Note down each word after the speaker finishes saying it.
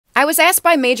was asked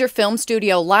by major film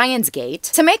studio Lionsgate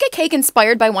to make a cake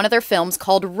inspired by one of their films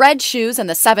called Red Shoes and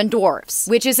the Seven Dwarfs,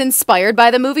 which is inspired by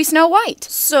the movie Snow White.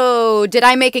 So, did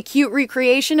I make a cute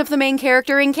recreation of the main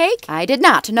character in cake? I did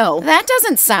not, no. That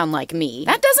doesn't sound like me.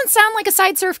 That doesn't sound like a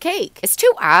Sideserf cake. It's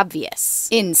too obvious.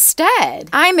 Instead,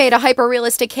 I made a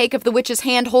hyper-realistic cake of the witch's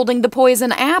hand holding the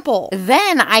poison apple.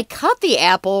 Then I cut the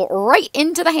apple right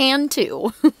into the hand,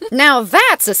 too. Now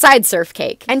that's a Sideserf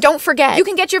cake. And don't forget, you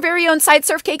can get your very own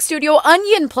Sideserf Cake Studio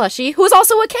onion plushie, who is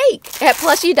also a cake, at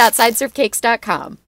plushie.sideserfcakes.com.